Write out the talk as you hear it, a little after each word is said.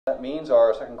That means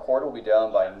our second quarter will be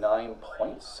down by 9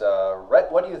 points.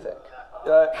 Rhett, what do you think?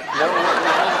 No, you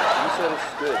said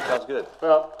it's good. Sounds good.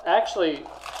 Well, actually,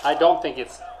 I don't think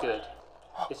it's good.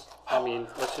 Let's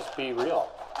just be real.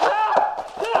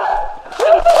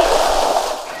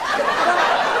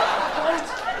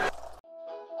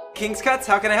 King's Cuts,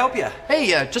 how can I help you?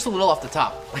 Hey, just a little off the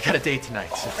top. I got a date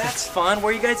tonight. That's fun.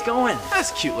 Where are you guys going?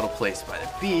 That's a cute little place by the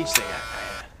beach. They got...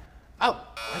 Oh,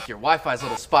 I think your Wi-Fi's a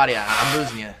little spotty. I'm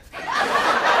losing you.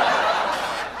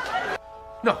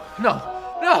 No.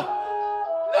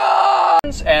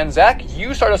 And Zack,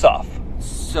 you start us off.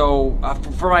 So,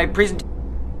 for my presentation,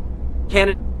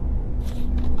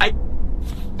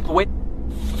 wait,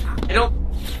 I don't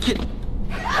get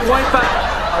Wi-Fi.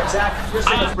 All right, Zack, your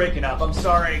signal's breaking up. I'm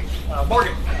sorry.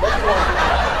 Morgan, let's go.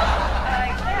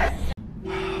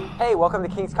 Hey, welcome to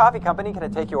King's Coffee Company. Can I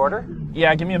take your order?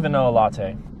 Yeah, give me a vanilla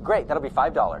latte. Great, that'll be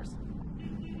 $5.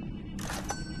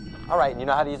 All right, and you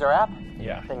know how to use our app?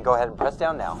 Yeah. Then go ahead and press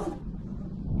down now.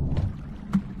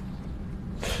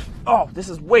 Oh, this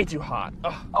is way too hot.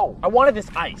 Ugh. Oh. I wanted this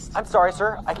iced. I'm sorry,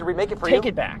 sir. I can remake it for you. Take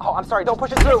it back. Oh, I'm sorry. Don't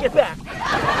push it through. Take it back.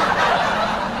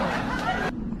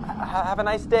 Have a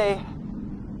nice day.